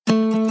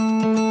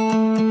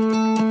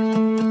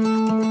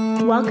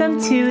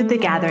Welcome to The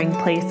Gathering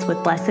Place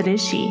with Blessed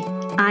Is She.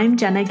 I'm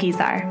Jenna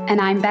Gizar.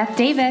 And I'm Beth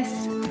Davis.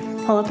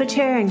 Pull up a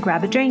chair and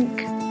grab a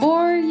drink.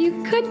 Or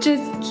you could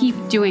just keep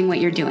doing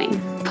what you're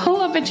doing. Pull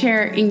up a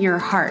chair in your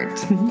heart.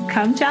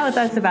 Come chat with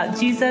us about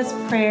Jesus,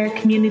 prayer,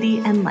 community,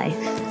 and life.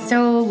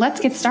 So let's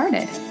get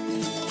started.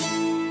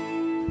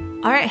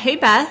 All right. Hey,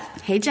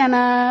 Beth. Hey,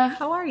 Jenna.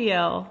 How are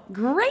you?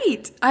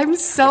 Great. I'm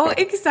so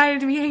excited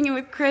to be hanging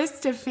with Chris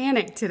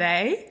Stefanick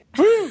today.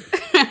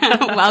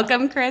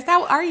 Welcome, Chris.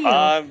 How are you?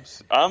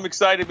 I'm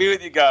excited to be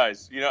with you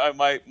guys. You know,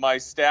 my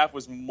staff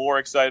was more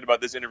excited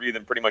about this interview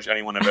than pretty much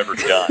anyone I've ever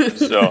done.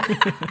 So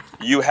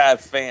you have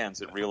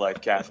fans at Real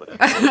Life Catholic.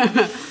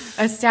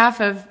 A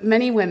staff of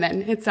many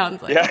women, it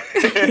sounds like. Yeah.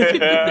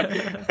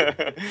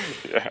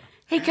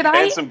 Hey, could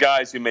I? And some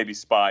guys who maybe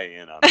spy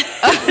in on me.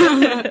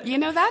 You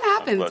know, that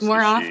happens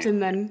more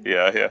often than.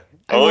 Yeah.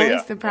 I'm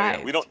always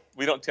surprised. Oh, yeah.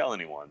 We don't tell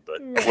anyone, but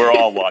we're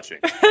all watching.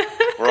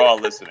 We're all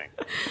listening.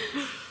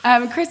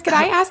 Chris, could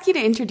I ask you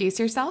to introduce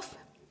yourself?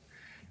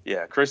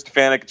 Yeah, Chris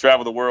Stefanick,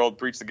 travel the world,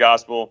 preach the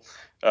gospel,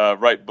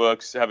 write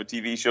books, have a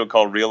TV show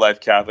called Real Life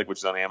Catholic, which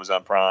is on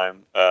Amazon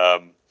Prime,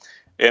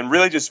 and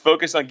really just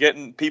focus on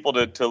getting people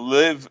to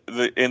live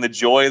in the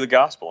joy of the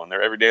gospel in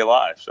their everyday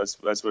lives.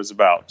 That's what it's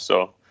about.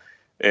 So,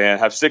 and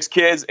have 6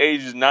 kids,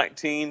 ages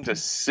 19 to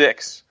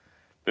 6.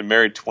 Been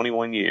married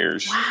 21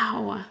 years.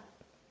 Wow.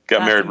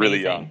 Got married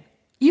really young.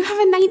 You have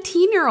a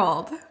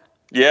 19-year-old.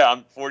 Yeah,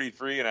 I'm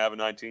 43 and I have a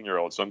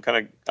 19-year-old. So I'm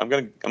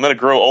gonna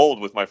grow old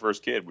with my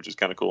first kid, which is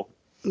kind of cool.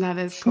 That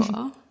is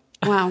cool.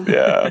 Wow.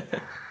 Yeah.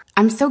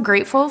 I'm so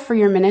grateful for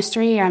your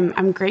ministry.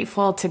 I'm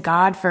grateful to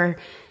God for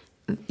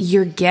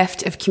your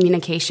gift of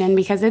communication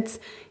because it's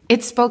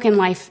spoken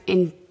life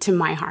into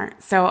my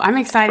heart. So I'm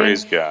excited.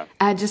 Praise God.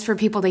 Just for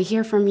people to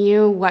hear from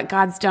you what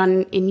God's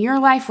done in your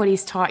life, what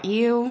He's taught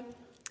you.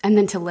 And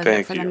then to live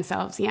it for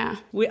themselves, yeah.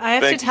 We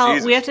have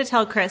to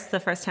tell Chris the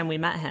first time we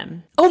met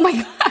him. Oh my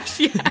gosh,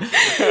 yeah.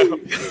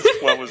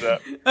 When was that?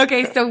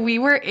 Okay, so we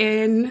were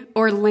in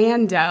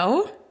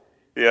Orlando,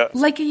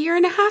 like a year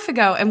and a half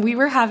ago, and we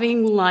were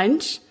having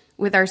lunch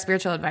with our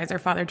spiritual advisor,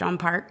 Father John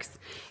Parks,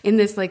 in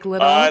this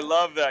little. I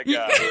love that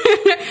guy.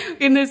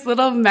 In this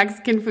little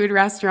Mexican food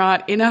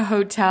restaurant in a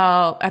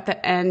hotel at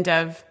the end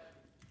of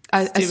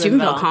a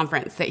Steubenville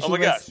conference that he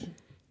was. Gosh.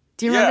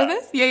 Do you remember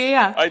this?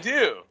 Yeah. I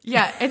do.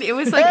 Yeah, and it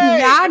was like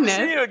madness.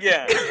 Good to see you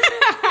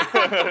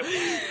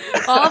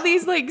again. All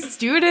these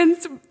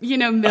students,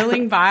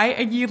 milling by,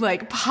 and you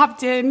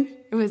popped in.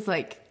 It was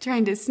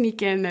trying to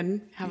sneak in and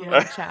have a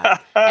little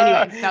chat.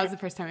 Anyway, that was the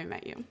first time I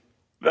met you.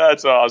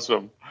 That's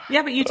awesome.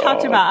 Yeah, but you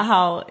talked about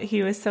how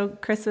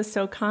Chris was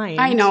so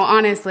kind. I know,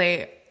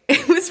 honestly.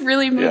 It was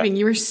really moving. Yeah.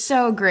 You were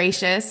so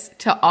gracious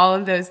to all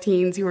of those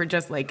teens who were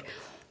just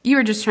you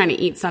were just trying to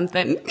eat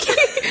something.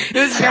 It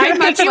was very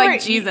much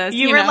like Jesus.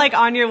 You were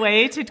on your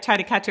way to try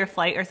to catch your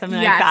flight or something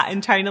like that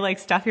and trying to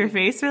stuff your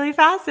face really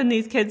fast. And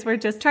these kids were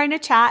just trying to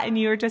chat and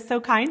you were just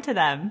so kind to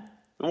them.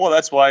 Well,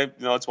 that's why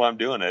I'm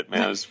doing it,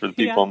 man. It's for the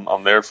people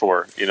I'm there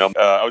for.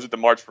 I was at the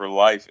March for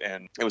Life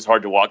and it was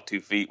hard to walk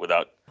 2 feet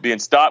without being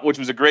stopped, which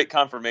was a great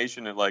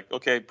confirmation and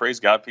okay, praise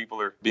God,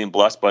 people are being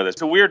blessed by this.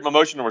 It's a weird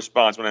emotional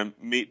response when I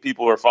meet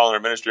people who are following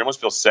our ministry. I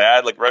almost feel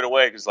sad right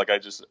away because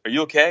are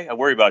you okay? I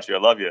worry about you. I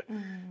love you.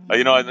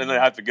 And then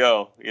I have to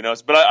go,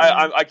 but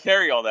I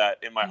carry all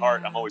that in my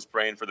heart. I'm always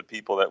praying for the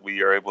people that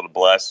we are able to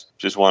bless.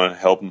 Just want to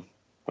help them.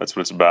 That's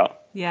what it's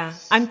about. Yeah.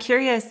 I'm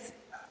curious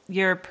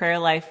your prayer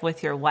life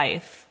with your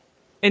wife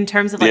in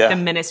terms of the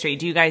ministry.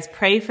 Do you guys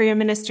pray for your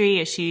ministry?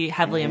 Is she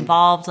heavily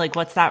involved?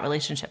 What's that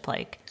relationship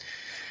like?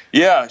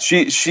 Yeah,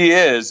 she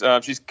is.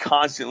 She's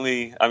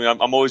constantly,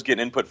 I'm always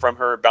getting input from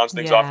her, bounce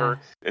things off her.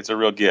 It's a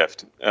real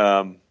gift.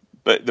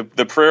 But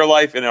the prayer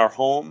life in our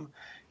home,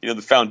 the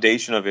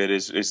foundation of it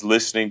is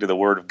listening to the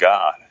Word of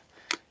God.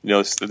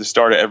 It's the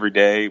start of every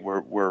day.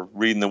 We're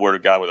reading the Word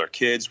of God with our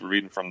kids. We're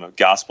reading from the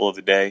gospel of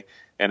the day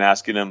and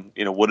asking them,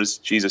 what does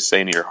Jesus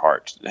say to your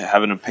heart?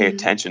 Having them pay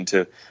attention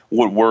to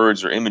what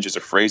words or images or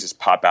phrases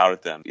pop out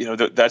at them.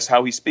 That's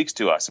how He speaks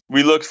to us.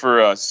 We look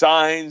for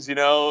signs.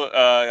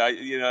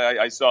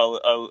 I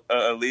saw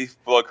a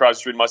leaf blow across the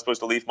street. Am I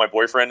supposed to leave my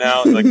boyfriend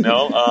now?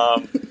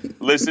 No.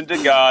 Listen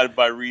to God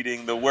by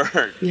reading the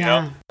Word.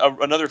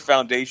 Another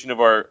foundation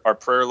of our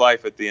prayer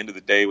life at the end of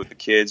the day with the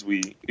kids,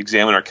 we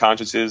examine our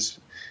consciences,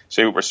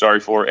 say what we're sorry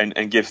for,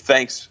 and give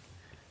thanks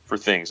for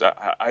things.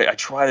 I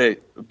try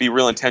to be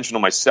real intentional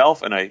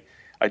myself, and I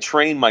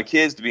train my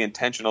kids to be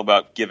intentional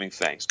about giving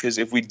thanks. Because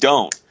if we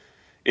don't,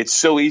 it's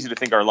so easy to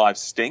think our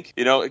lives stink,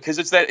 because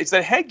it's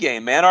that head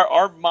game, man.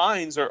 Our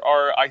minds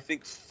are, I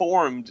think,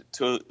 formed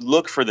to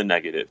look for the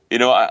negative.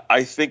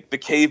 I think the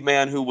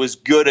caveman who was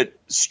good at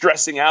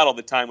stressing out all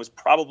the time was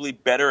probably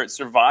better at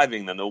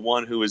surviving than the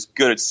one who was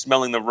good at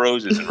smelling the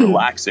roses and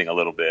relaxing a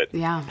little bit.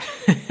 Yeah.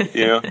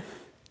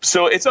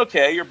 So it's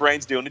okay. Your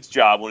brain's doing its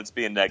job when it's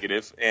being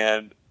negative,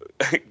 and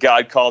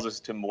God calls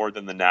us to more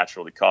than the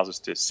natural. He calls us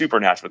to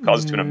supernatural. He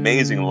calls us to an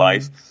amazing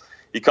life.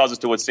 He calls us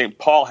to what St.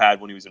 Paul had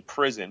when he was in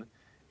prison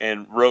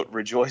and wrote,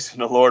 "Rejoice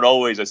in the Lord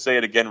always." I say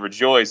it again,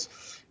 rejoice.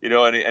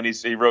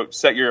 he wrote,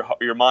 set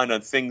your mind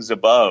on things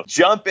above.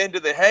 Jump into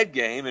the head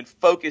game and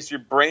focus your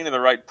brain in the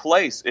right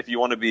place if you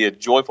want to be a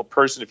joyful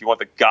person, if you want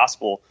the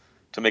gospel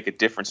to make a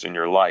difference in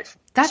your life.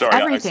 That's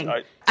everything.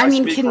 I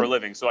speak for a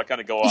living, so I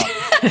kind of go off.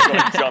 So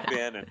I jump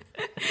in. And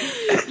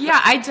yeah,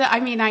 I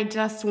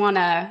just want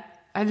to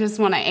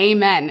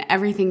amen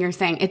everything you're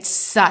saying. It's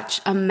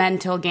such a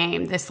mental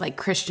game, this like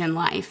Christian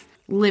life,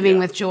 living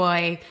with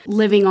joy,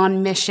 living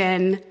on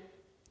mission,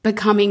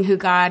 becoming who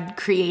God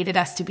created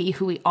us to be,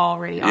 who we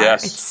already are.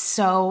 Yes. It's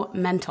so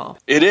mental.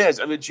 It is.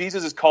 I mean,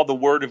 Jesus is called the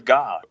Word of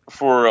God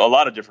for a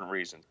lot of different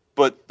reasons.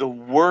 But the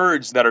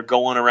words that are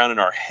going around in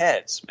our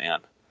heads,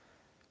 man,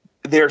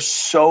 they're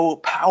so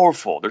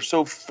powerful. They're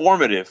so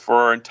formative for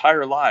our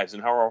entire lives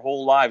and how our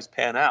whole lives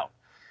pan out.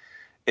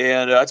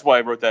 And that's why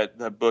I wrote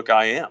that book,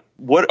 I Am.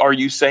 What are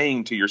you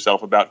saying to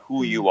yourself about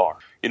who you are?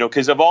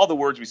 Because of all the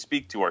words we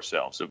speak to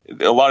ourselves,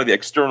 a lot of the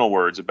external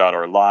words about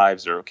our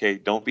lives are, okay,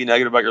 don't be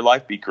negative about your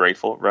life, be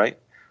grateful, right?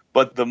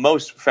 But the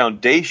most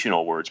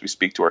foundational words we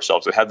speak to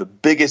ourselves that have the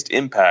biggest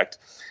impact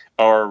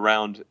are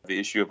around the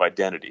issue of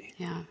identity.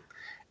 Yeah.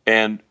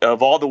 And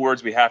of all the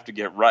words we have to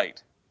get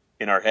right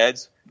in our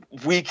heads,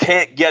 we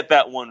can't get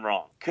that one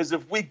wrong. Because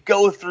if we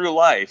go through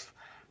life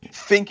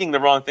thinking the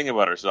wrong thing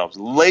about ourselves,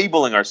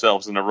 labeling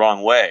ourselves in the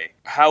wrong way,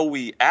 how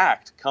we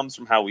act comes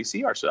from how we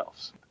see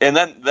ourselves. And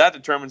then that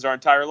determines our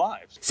entire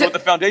lives. So the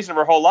foundation of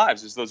our whole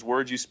lives is those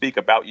words you speak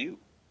about you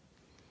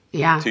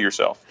to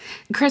yourself.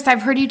 Chris,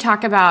 I've heard you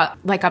talk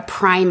about like a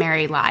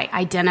primary lie,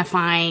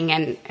 identifying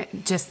and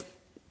just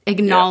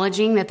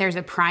acknowledging that there's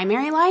a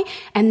primary lie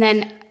and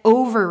then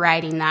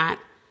overriding that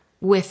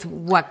with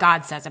what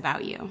God says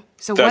about you.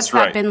 So what's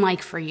that been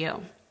like for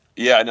you?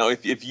 Yeah, no,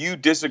 if you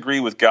disagree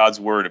with God's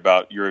word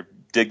about your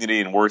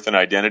dignity and worth and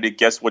identity,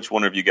 guess which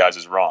one of you guys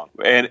is wrong?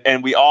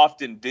 And we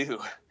often do.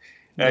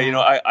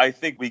 I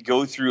think we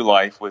go through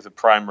life with a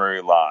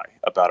primary lie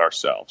about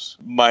ourselves.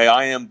 My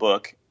I Am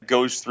book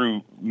goes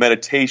through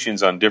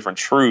meditations on different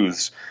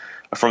truths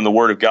from the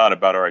Word of God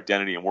about our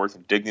identity and worth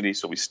and dignity,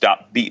 so we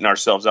stop beating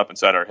ourselves up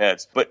inside our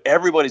heads. But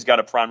everybody's got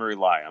a primary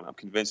lie. I'm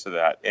convinced of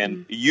that.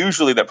 And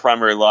usually that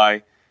primary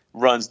lie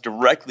runs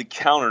directly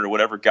counter to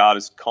whatever God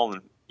is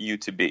calling you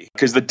to be.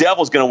 Because the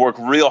devil's going to work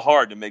real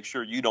hard to make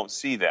sure you don't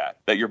see that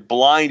you're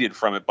blinded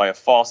from it by a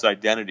false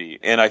identity.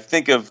 And I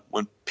think of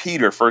when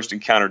Peter first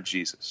encountered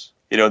Jesus.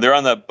 They're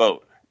on that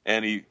boat,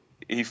 and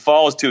he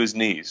falls to his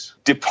knees.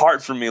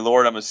 Depart from me,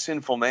 Lord, I'm a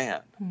sinful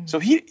man. So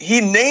he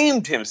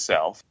named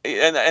himself,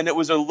 and it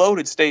was a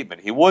loaded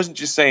statement. He wasn't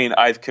just saying,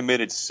 I've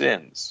committed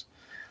sins.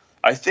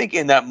 I think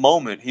in that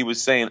moment, he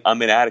was saying,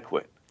 I'm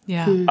inadequate.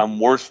 Yeah. I'm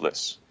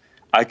worthless.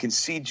 I can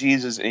see,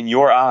 Jesus, in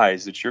your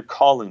eyes that you're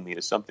calling me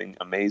to something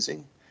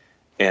amazing,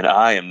 and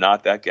I am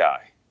not that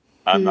guy.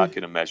 I'm not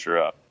going to measure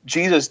up.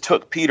 Jesus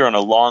took Peter on a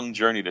long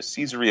journey to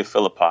Caesarea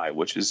Philippi,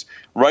 which is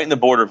right in the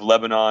border of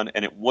Lebanon,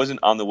 and it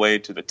wasn't on the way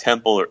to the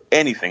temple or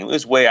anything. It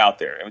was way out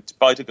there. It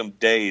probably took him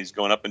days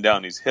going up and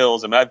down these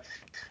hills. I mean,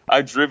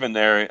 I've driven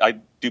there. I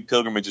do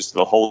pilgrimages to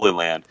the Holy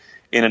Land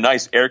in a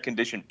nice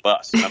air-conditioned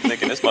bus, and I'm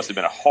thinking this must have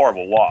been a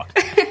horrible walk.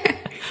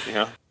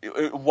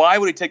 Why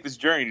would he take this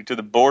journey to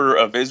the border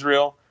of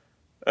Israel,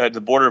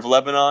 the border of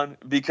Lebanon?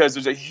 Because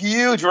there's a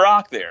huge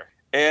rock there.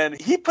 And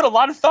he put a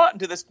lot of thought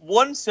into this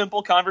one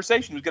simple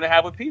conversation he was going to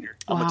have with Peter.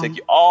 I'm going to take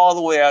you all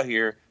the way out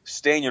here,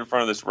 stand you in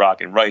front of this rock,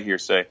 and right here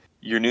say,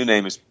 your new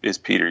name is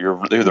Peter.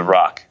 You're the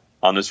rock.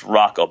 On this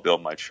rock I'll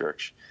build my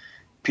church.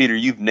 Peter,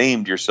 you've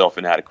named yourself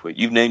inadequate.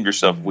 You've named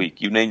yourself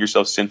weak. You've named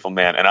yourself sinful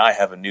man. And I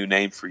have a new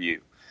name for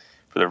you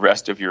for the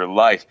rest of your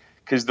life.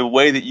 Because the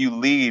way that you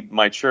lead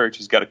my church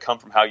has got to come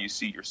from how you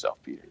see yourself,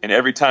 Peter. And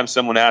every time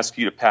someone asks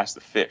you to pass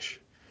the fish,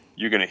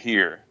 you're going to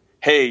hear,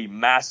 hey,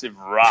 massive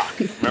rock.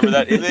 Remember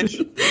that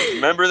image?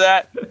 Remember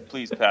that?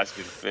 Please pass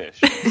me the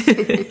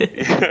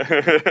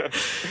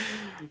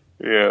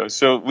fish.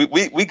 So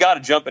we got to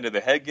jump into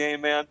the head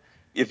game, man.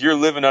 If you're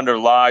living under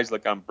lies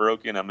like I'm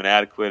broken, I'm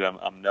inadequate,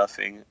 I'm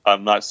nothing,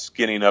 I'm not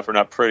skinny enough or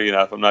not pretty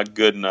enough, I'm not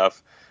good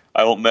enough,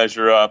 I won't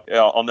measure up,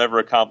 I'll never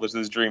accomplish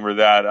this dream or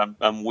that,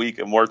 I'm weak,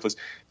 I'm worthless.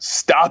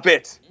 Stop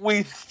it.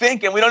 We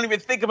think and we don't even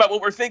think about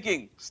what we're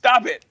thinking.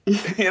 Stop it.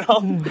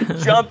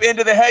 Jump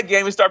into the head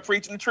game and start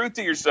preaching the truth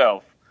to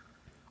yourself.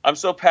 I'm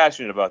so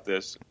passionate about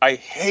this. I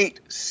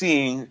hate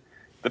seeing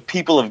the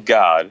people of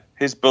God,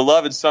 his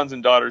beloved sons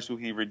and daughters who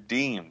he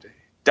redeemed,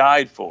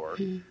 died for,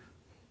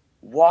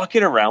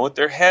 walking around with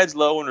their heads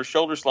low and their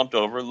shoulders slumped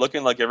over,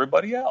 looking like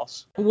everybody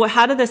else. Well,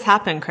 how did this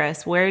happen,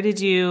 Chris? Where did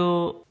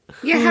you...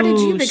 how did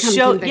you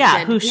become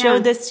convicted? Who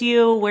showed this to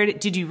you? Where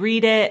did you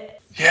read it?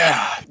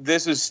 Yeah,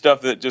 this is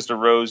stuff that just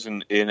arose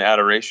in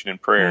adoration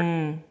and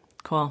prayer.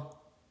 Cool.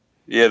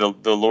 Yeah,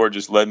 the Lord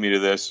just led me to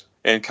this,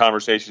 and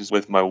conversations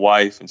with my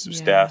wife and some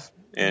staff,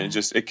 and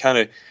it kind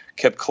of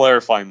kept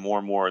clarifying more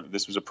and more that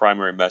this was a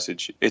primary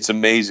message. It's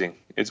amazing.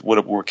 It's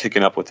what we're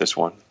kicking up with this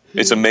one.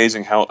 It's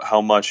amazing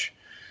how much,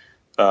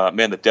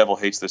 the devil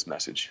hates this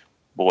message.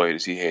 Boy,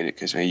 does he hate it,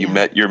 because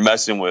you're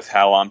messing with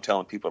how I'm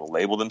telling people to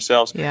label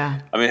themselves.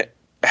 Yeah. I mean,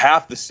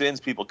 half the sins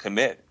people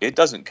commit, it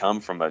doesn't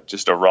come from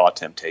just a raw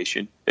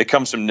temptation. It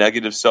comes from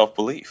negative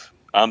self-belief.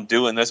 I'm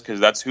doing this because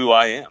that's who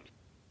I am.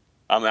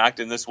 I'm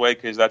acting this way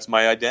because that's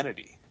my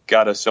identity.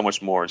 God has so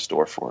much more in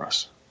store for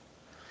us.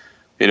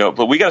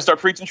 But we got to start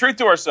preaching truth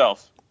to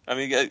ourselves. I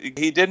mean,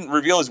 he didn't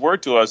reveal his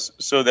word to us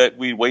so that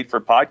we wait for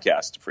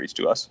podcasts to preach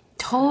to us.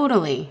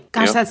 Totally.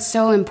 Gosh, that's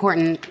so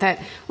important that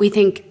we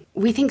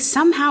think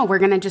somehow we're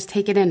going to just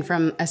take it in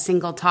from a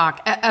single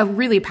talk, a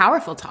really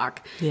powerful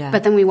talk. Yeah.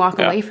 But then we walk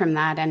away from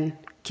that and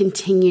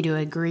continue to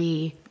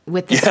agree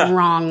with this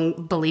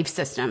wrong belief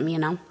system,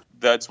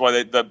 That's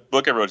why the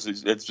book I wrote,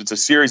 it's a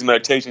series of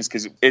meditations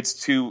because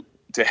it's to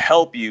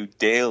help you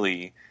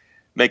daily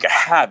make a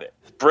habit,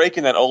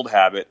 breaking that old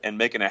habit and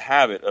making a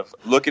habit of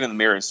looking in the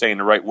mirror and saying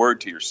the right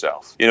word to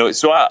yourself.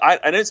 So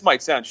and this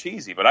might sound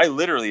cheesy, but I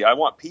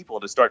want people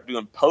to start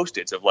doing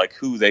Post-its of like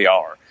who they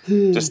are,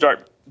 to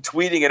start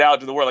tweeting it out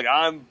to the world, like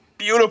I'm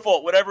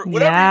beautiful, whatever you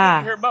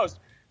hear most.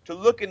 To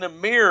look in the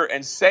mirror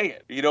and say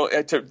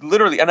it, to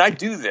literally, and I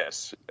do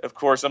this. Of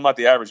course, I'm not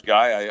the average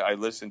guy. I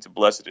listen to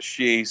Blessed Is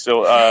She.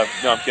 So, no,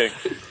 I'm kidding.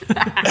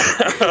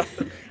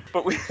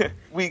 But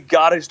we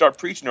got to start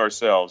preaching to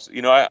ourselves.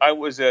 I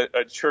was at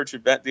a church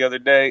event the other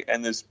day,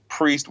 and this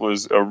priest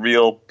was a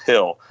real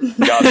pill.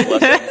 God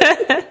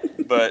bless him.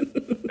 But,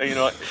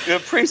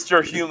 priests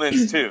are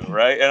humans too,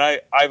 right?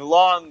 And I've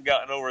long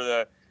gotten over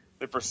the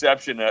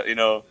perception that,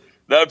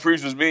 that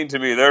priest was mean to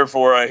me,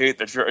 therefore I hate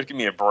the church. Give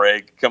me a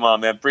break. Come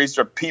on, man. Priests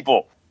are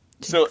people.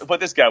 But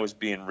this guy was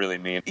being really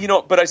mean.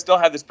 But I still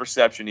have this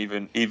perception,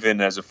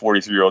 even as a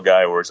 43-year-old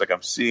guy, where it's like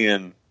I'm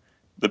seeing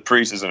the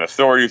priest as an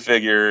authority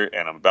figure,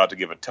 and I'm about to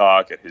give a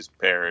talk at his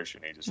parish,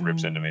 and he just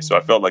rips into me. So I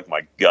felt like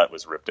my gut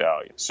was ripped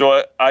out.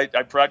 So I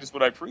practiced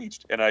what I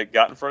preached, and I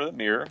got in front of the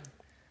mirror.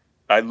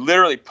 I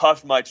literally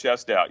puffed my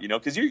chest out,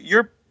 because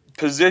you're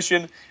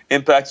position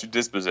impacts your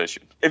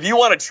disposition. If you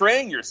want to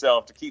train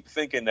yourself to keep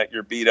thinking that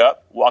you're beat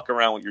up, walk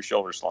around with your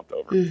shoulders slumped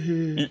over.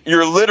 Mm-hmm.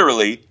 You're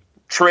literally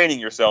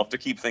training yourself to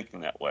keep thinking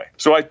that way.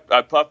 So I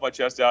puffed my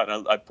chest out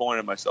and I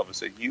pointed at myself and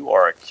said, you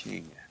are a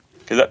king.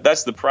 Because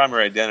that's the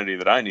primary identity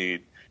that I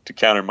need to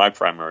counter my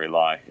primary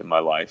lie in my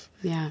life.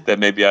 Yeah. That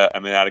maybe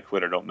I'm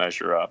inadequate or don't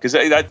measure up. Because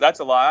that's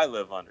a lie I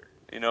live under.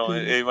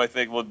 You might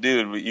think, well,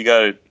 dude, you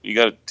got a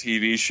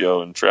TV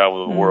show and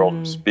travel the world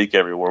and speak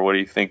everywhere. What do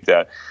you think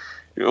that?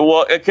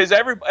 Well, because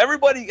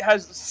everybody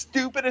has the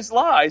stupidest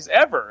lies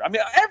ever. I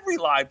mean, every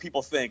lie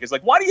people think is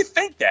like, why do you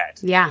think that?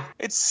 Yeah.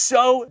 It's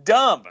so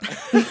dumb.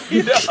 Who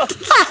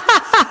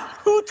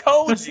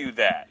told you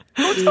that?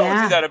 Who told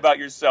you that about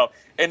yourself?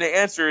 And the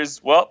answer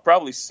is, well,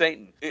 probably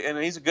Satan. And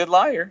he's a good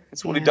liar.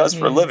 That's what he does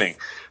for a living.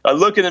 I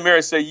look in the mirror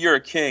and say, you're a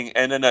king.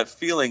 And then that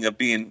feeling of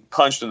being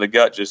punched in the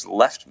gut just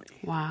left me.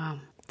 Wow.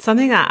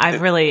 Something that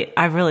I've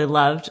really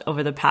loved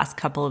over the past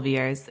couple of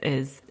years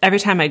is every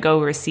time I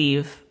go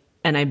receive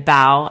and I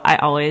bow, I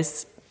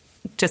always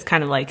just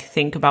kind of like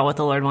think about what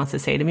the Lord wants to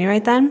say to me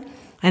right then.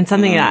 And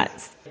something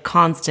that's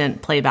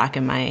constant playback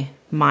in my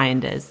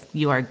mind is,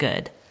 you are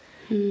good.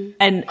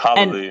 And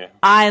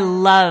I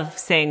love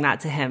saying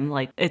that to him.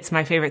 Like, it's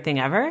my favorite thing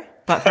ever.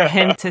 But for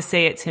him to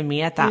say it to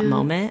me at that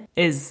moment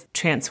is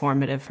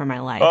transformative for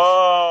my life.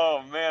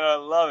 Oh, man, I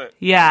love it.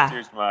 Yeah.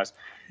 Tears in my eyes.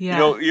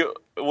 Yeah.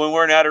 When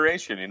we're in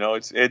adoration,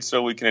 it's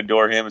so we can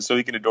adore him and so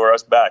he can adore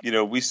us back.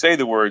 We say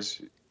the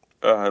words,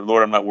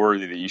 Lord, I'm not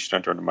worthy that you should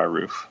enter under my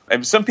roof.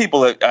 And some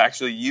people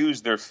actually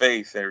use their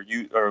faith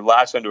or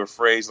latch onto a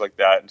phrase like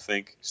that and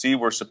think, see,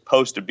 we're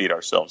supposed to beat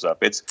ourselves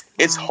up.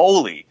 It's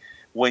holy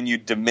when you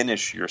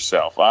diminish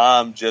yourself.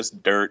 I'm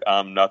just dirt.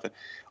 I'm nothing.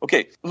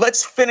 Okay,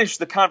 let's finish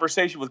the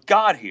conversation with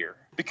God here.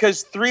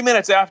 Because 3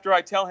 minutes after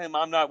I tell him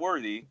I'm not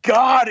worthy,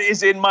 God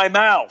is in my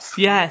mouth.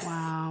 Yes.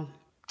 Wow.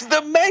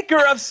 The maker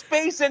of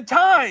space and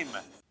time.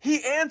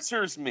 He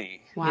answers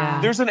me.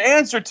 Wow. There's an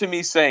answer to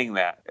me saying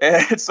that.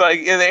 It's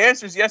like, the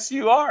answer is yes,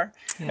 you are.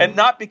 Yeah. And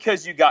not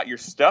because you got your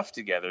stuff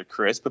together,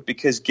 Chris, but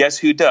because guess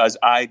who does?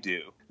 I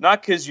do.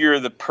 Not because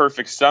you're the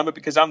perfect son, but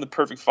because I'm the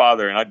perfect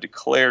father, and I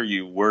declare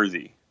you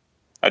worthy.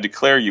 I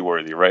declare you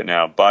worthy right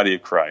now, body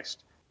of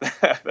Christ.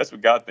 That's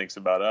what God thinks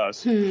about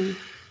us.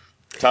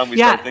 Time we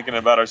start thinking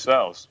about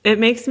ourselves. It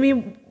makes me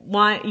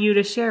want you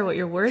to share what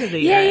your word of the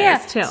year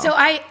is, too. So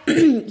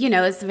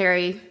it's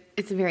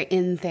a very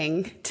in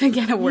thing to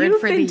get a word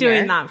for the year. You've been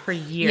doing that for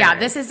years. Yeah,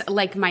 this is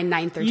like my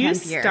 9th or 10th year.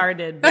 You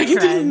started the trend.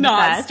 I did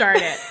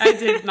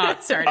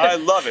not start it. I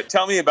love it.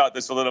 Tell me about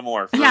this a little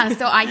more. So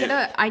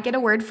I get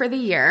a word for the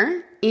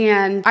year,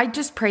 and I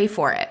just pray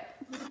for it.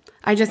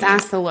 I just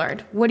ask the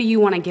Lord, what do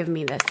you want to give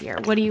me this year?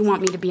 What do you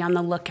want me to be on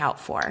the lookout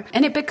for?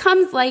 And it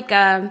becomes like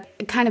a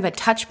kind of a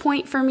touch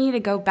point for me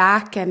to go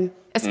back, and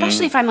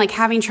especially if I'm like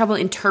having trouble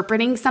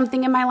interpreting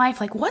something in my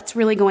life, like what's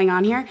really going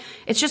on here?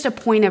 It's just a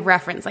point of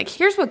reference. Like,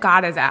 here's what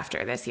God is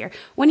after this year.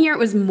 One year it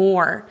was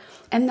more.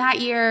 And that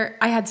year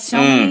I had so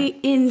many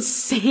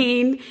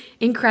insane,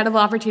 incredible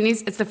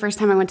opportunities. It's the first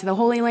time I went to the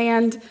Holy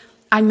Land.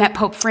 I met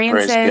Pope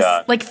Francis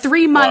like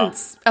 3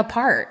 months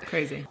apart.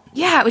 Crazy.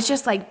 Yeah, it was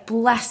just like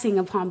blessing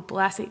upon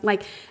blessing.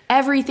 Like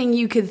everything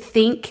you could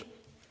think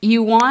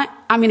you want,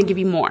 I'm going to give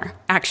you more,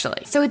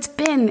 actually. So it's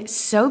been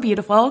so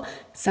beautiful.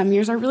 Some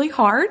years are really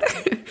hard.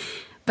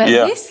 But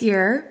this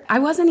year, I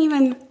was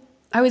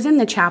in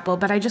the chapel,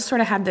 but I just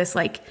sort of had this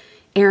like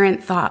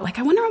errant thought, like,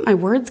 I wonder what my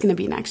word's going to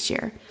be next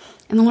year.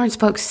 And the Lord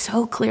spoke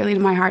so clearly to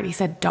my heart. He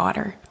said,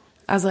 daughter.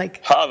 I was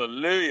like,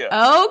 hallelujah.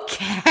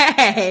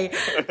 Okay,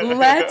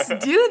 let's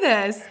do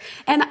this.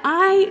 And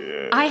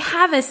I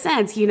have a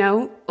sense,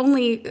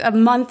 only a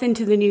month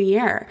into the new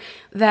year,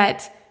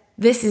 that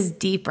this is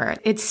deeper.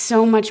 It's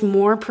so much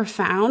more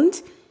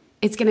profound.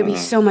 It's going to be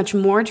so much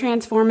more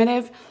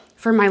transformative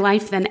for my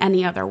life than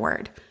any other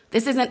word.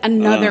 This isn't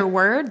another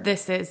word.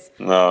 This is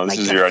this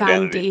is your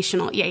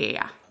foundational. Identity.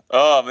 Yeah.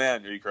 Oh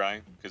man, are you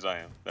crying? Because I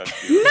am. That's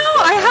no,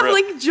 I have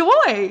like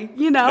joy.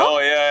 No,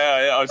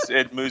 yeah.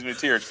 It moves me to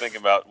tears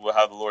thinking about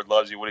how the Lord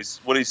loves you. What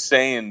He's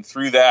saying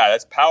through that.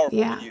 That's powerful.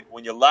 Yeah.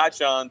 When you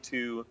latch on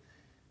to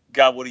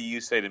God, what do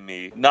you say to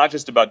me? Not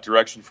just about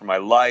direction for my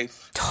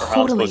life, or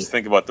how I'm supposed to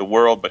think about the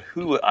world, but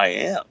who I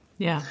am.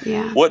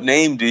 Yeah. What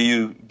name do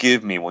you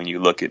give me when you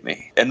look at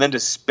me? And then to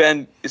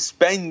spend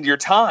your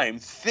time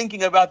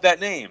thinking about that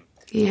name.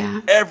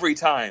 Yeah. Every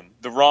time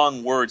the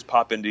wrong words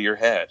pop into your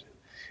head.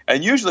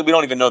 And usually we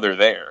don't even know they're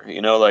there.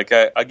 Like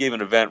I gave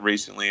an event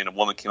recently and a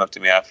woman came up to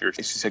me after.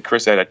 She said,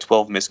 Chris, I had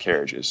 12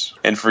 miscarriages.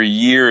 And for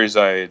years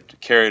I had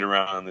carried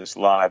around this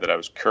lie that I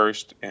was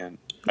cursed, and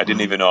I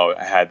didn't even know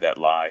I had that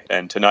lie.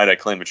 And tonight I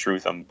claim the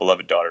truth. I'm a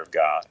beloved daughter of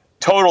God.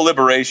 Total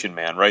liberation,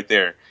 man, right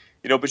there.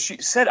 But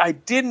she said, I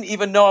didn't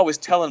even know I was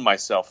telling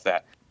myself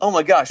that. Oh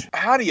my gosh,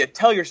 how do you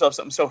tell yourself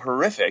something so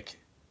horrific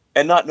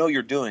and not know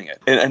you're doing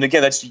it? And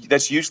again,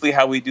 that's usually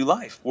how we do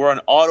life. We're on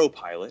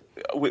autopilot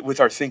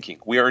with our thinking.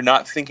 We are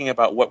not thinking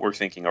about what we're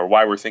thinking or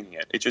why we're thinking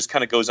it. It just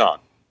kind of goes on.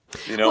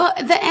 Well,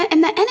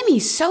 the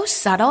enemy's so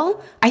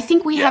subtle. I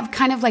think we have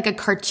kind of like a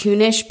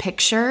cartoonish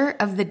picture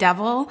of the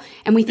devil,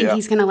 and we think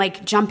he's going to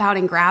like jump out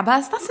and grab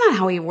us. That's not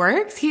how he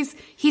works.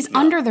 He's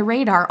under the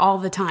radar all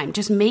the time,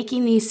 just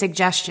making these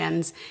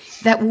suggestions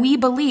that we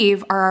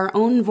believe are our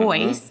own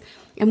voice,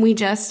 and we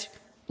just,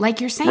 like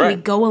you're saying, we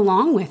go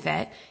along with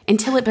it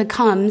until it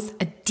becomes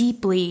a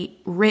deeply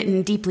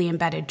written, deeply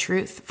embedded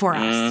truth for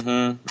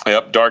us.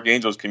 Yep. Dark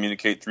angels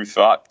communicate through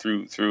thought,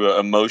 through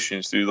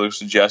emotions, through those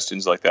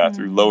suggestions like that,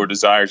 through lower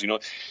desires.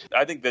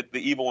 I think that the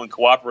evil one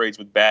cooperates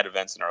with bad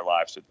events in our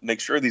lives to make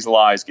sure these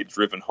lies get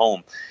driven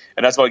home.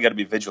 And that's why we got to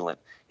be vigilant.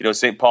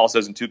 St. Paul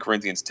says in 2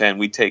 Corinthians 10,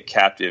 we take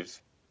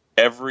captive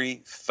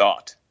every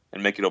thought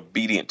and make it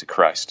obedient to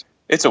Christ.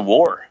 It's a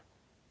war.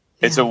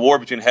 Yeah. It's a war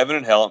between heaven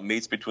and hell. It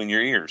meets between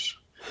your ears.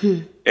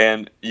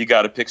 And you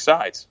got to pick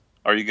sides.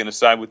 Are you going to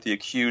side with the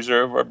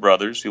accuser of our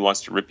brothers who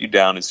wants to rip you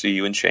down and see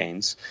you in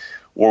chains,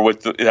 or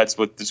that's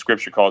what the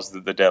Scripture calls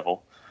the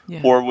devil,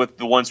 or with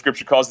the one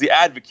Scripture calls the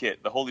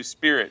advocate, the Holy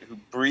Spirit, who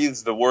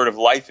breathes the word of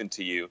life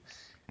into you?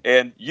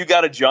 And you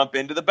got to jump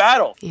into the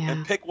battle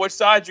and pick what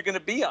side you're going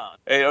to be on.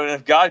 And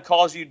if God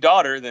calls you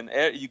daughter, then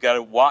you got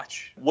to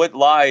watch what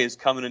lie is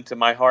coming into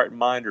my heart and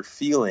mind or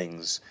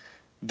feelings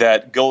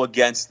that go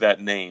against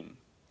that name.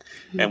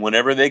 And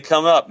whenever they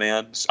come up,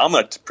 man, I'm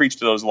going to preach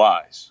to those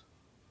lies.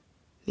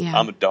 Yeah.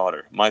 I'm a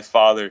daughter. My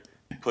father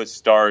put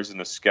stars in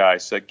the sky,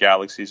 set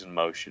galaxies in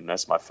motion.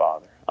 That's my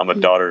father. I'm a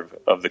daughter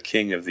of the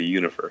King of the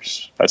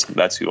universe.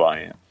 That's who I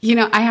am.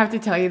 I have to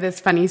tell you this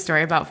funny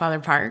story about Father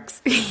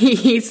Parks.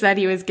 He said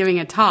he was giving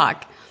a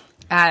talk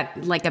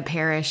at like a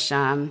parish,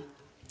 it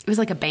was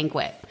like a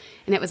banquet.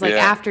 And it was like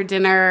after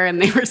dinner, and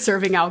they were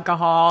serving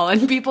alcohol,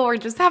 and people were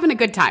just having a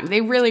good time.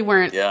 They really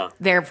weren't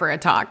there for a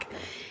talk.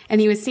 And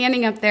he was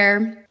standing up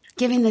there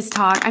giving this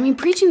talk.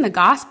 Preaching the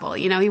gospel.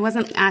 He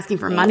wasn't asking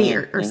for money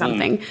or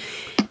something.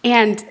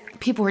 And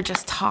people were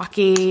just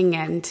talking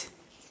and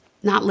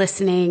not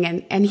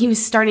listening. And he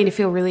was starting to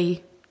feel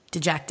really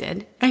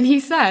dejected. And he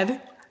said...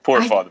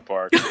 Poor Father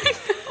Parks.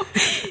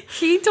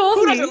 He told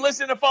me... Who doesn't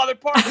listen to Father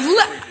Parks?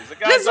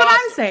 That's what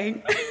I'm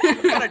saying.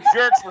 What kind of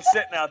jerks were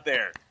sitting out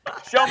there?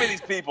 Show me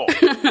these people.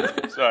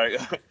 Sorry.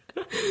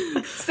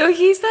 So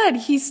he said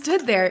he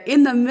stood there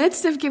in the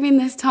midst of giving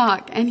this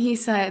talk, and he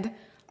said,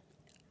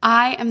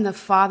 I am the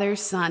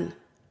Father's son.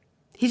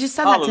 He just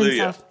said that to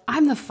himself.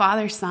 I'm the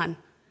Father's son.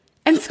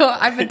 And so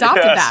I've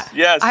adopted that.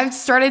 Yes. I've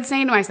started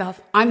saying to myself,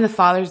 I'm the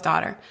Father's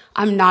daughter.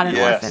 I'm not an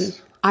orphan.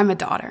 I'm a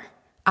daughter.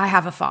 I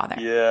have a father.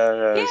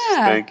 Yes.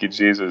 Yeah. Thank you,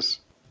 Jesus.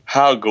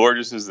 How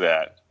gorgeous is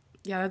that?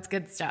 Yeah, that's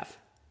good stuff.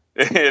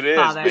 It is,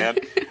 Father. Man.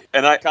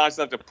 And I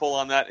constantly have to pull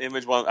on that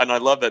image, and I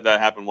love that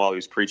happened while he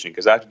was preaching,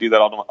 because I have to do that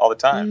all the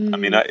time.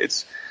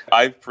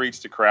 I've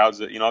preached to crowds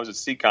that, I was at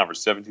Seek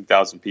Conference,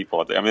 17,000 people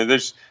out there.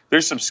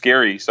 There's some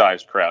scary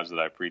sized crowds that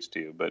I preach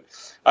to, but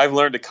I've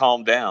learned to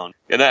calm down.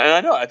 And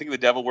I think the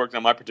devil worked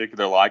on my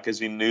particular lie because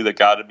he knew that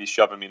God would be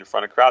shoving me in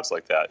front of crowds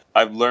like that.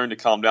 I've learned to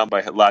calm down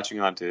by latching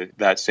onto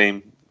that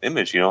same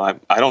image. I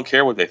don't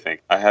care what they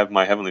think. I have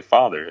my Heavenly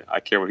Father. I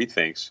care what He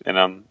thinks, and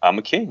I'm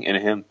a king in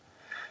Him.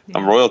 Yeah.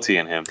 I'm royalty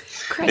in Him.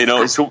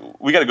 Chris, so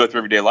we got to go through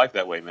everyday life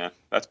that way, man.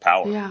 That's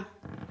power. Yeah.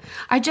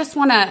 I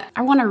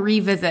want to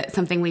revisit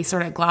something we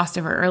sort of glossed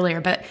over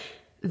earlier, but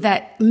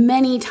that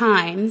many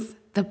times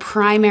the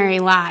primary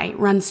lie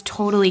runs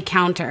totally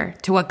counter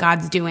to what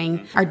God's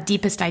doing, our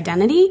deepest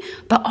identity,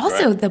 but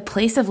also the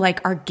place of like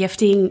our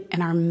gifting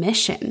and our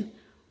mission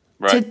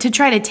to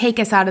try to take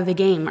us out of the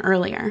game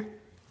earlier.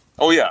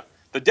 Oh, yeah.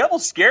 The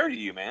devil's scared of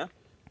you, man.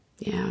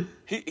 Yeah.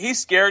 He's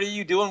scared of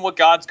you doing what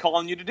God's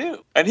calling you to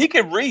do. And he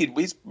can read.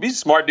 He's a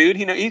smart dude.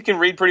 He can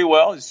read pretty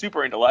well. He's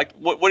super intellect.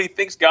 What he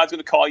thinks God's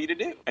going to call you to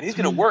do. And he's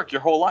going to work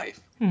your whole life.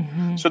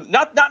 Mm-hmm. So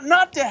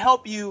not to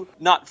help you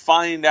not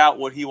find out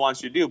what he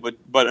wants you to do,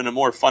 but in a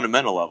more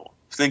fundamental level.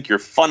 Think you're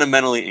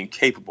fundamentally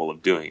incapable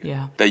of doing it.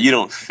 Yeah. That you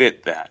don't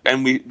fit that.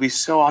 And we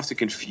so often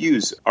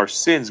confuse our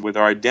sins with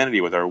our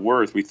identity, with our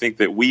worth. We think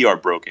that we are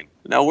broken.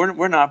 No,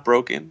 we're not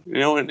broken.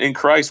 In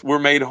Christ, we're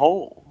made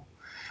whole.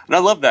 And I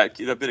love that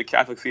bit of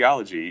Catholic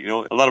theology. A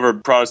lot of our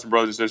Protestant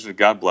brothers and sisters,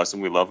 God bless them,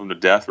 we love them to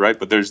death, right?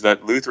 But there's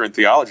that Lutheran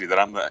theology that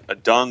I'm a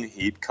dung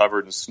heap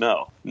covered in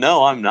snow.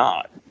 No, I'm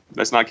not.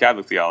 That's not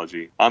Catholic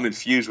theology. I'm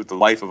infused with the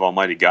life of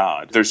Almighty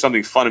God. There's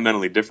something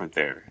fundamentally different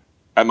there.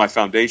 At my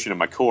foundation, at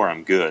my core,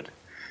 I'm good.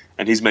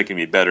 And he's making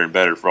me better and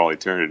better for all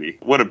eternity.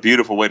 What a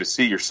beautiful way to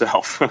see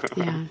yourself.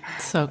 Yeah,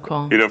 so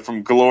cool.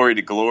 From glory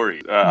to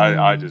glory.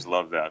 I just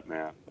love that,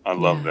 man. I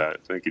love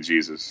that. Thank you,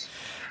 Jesus.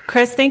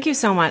 Chris, thank you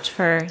so much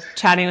for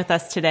chatting with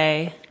us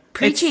today.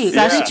 Preaching.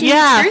 For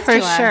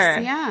sure.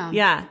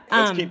 Yeah.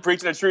 Let's keep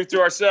preaching the truth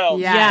to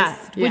ourselves.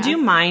 Yes. Yeah. Would you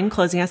mind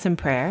closing us in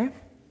prayer?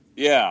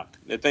 Yeah.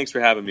 Thanks for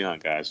having me on,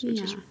 guys.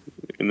 Just,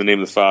 in the name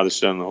of the Father,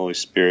 Son, and the Holy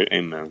Spirit.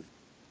 Amen.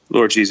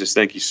 Lord Jesus,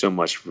 thank you so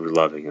much for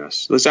loving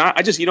us. Listen,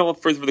 I just,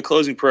 for the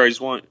closing prayer, I just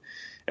want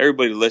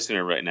everybody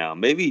listening right now,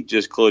 maybe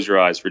just close your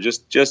eyes for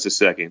just a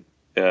second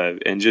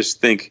and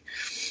just think,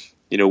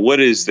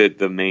 what is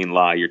the main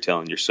lie you're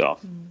telling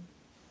yourself?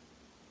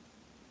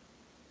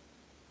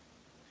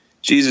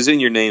 Jesus,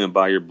 in your name and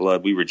by your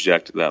blood, we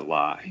reject that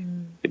lie.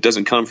 It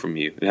doesn't come from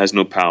you. It has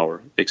no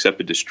power except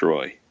to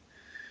destroy.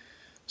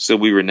 So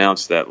we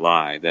renounce that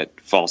lie, that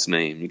false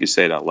name. You can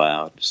say it out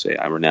loud. Say,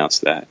 I renounce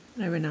that.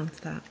 I renounce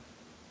that.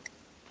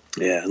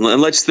 Yeah,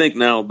 and let's think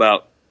now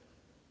about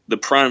the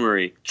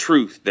primary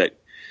truth that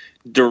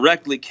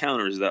directly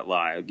counters that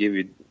lie. I'll give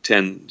you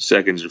 10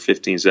 seconds or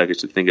 15 seconds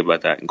to think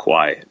about that in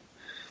quiet.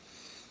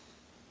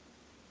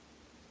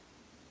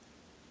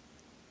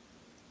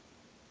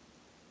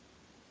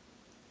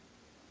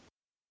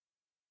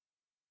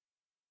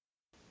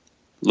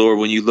 Lord,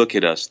 when you look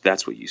at us,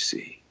 that's what you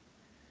see.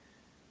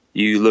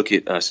 You look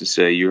at us and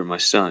say, you're my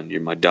son,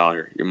 you're my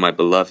daughter, you're my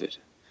beloved.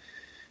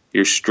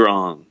 You're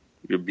strong,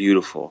 you're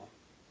beautiful,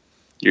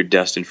 you're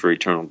destined for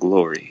eternal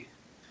glory.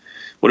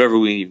 Whatever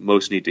we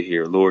most need to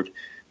hear, Lord,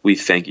 we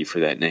thank you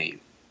for that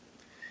name.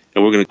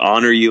 And we're going to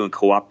honor you and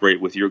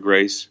cooperate with your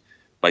grace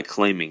by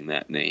claiming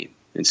that name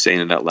and saying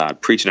it out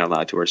loud, preaching out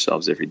loud to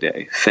ourselves every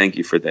day. Thank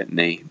you for that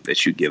name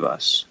that you give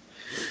us.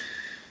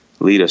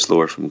 Lead us,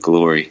 Lord, from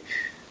glory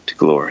to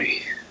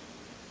glory.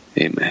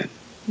 Amen.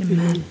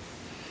 Amen.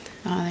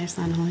 Father,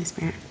 Son, Holy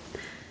Spirit.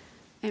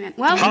 Amen.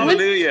 Well,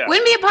 hallelujah.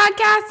 Wouldn't be a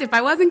podcast if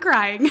I wasn't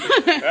crying.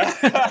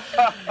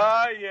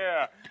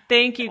 Yeah.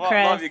 Thank you,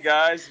 Chris. Love you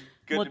guys.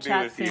 Good to be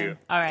with soon. you.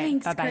 All right.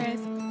 Thanks, bye-bye.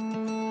 Chris.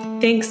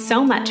 Thanks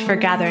so much for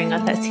gathering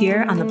with us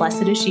here on the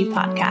Blessed Is She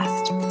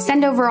podcast.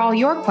 Send over all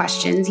your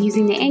questions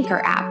using the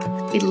Anchor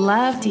app. We'd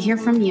love to hear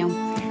from you.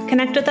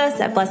 Connect with us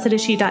at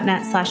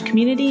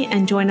blessedisshe.net/community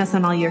and join us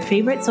on all your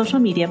favorite social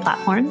media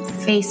platforms.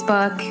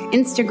 Facebook,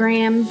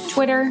 Instagram,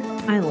 Twitter.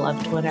 I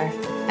love Twitter.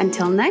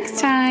 Until next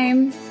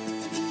time.